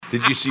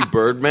Did you see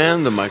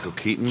Birdman, the Michael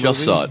Keaton movie?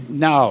 Just saw it.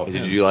 No.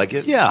 Did you like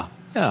it? Yeah.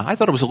 I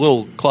thought it was a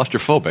little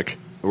claustrophobic.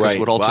 Right.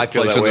 What all well, I took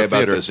feel place that in way the about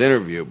theater. this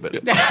interview, but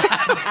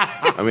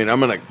I mean, I'm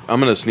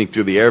gonna sneak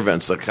through the air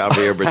vents like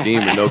Javier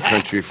Bardem in No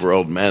Country for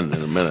Old Men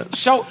in a minute.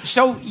 So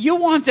you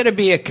wanted to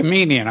be a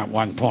comedian at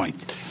one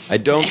point. I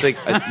don't think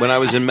when I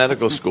was in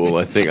medical school,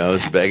 I think I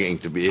was begging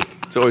to be.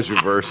 It's always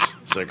reverse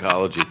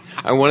psychology.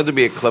 I wanted to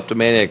be a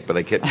kleptomaniac, but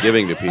I kept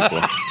giving to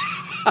people.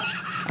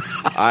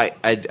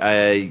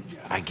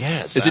 I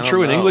guess. Is it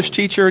true an English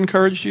teacher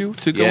encouraged you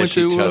to go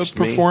into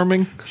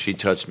performing? She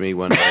touched me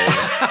one day in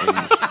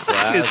class.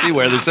 I see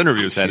where this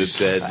interview's headed. She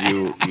said,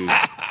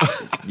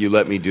 "You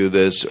let me do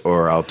this,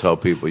 or I'll tell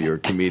people you're a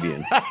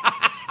comedian."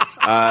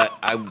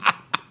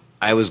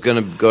 I was going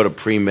to go to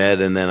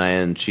pre-med,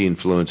 and she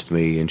influenced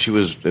me, and she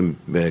was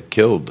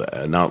killed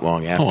not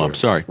long after. Oh, I'm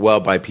sorry. Well,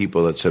 by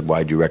people that said,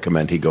 "Why'd you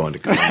recommend he go into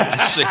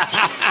comedy?"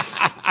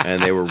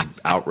 And they were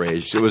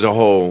outraged. It was a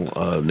whole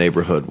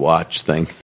neighborhood watch thing.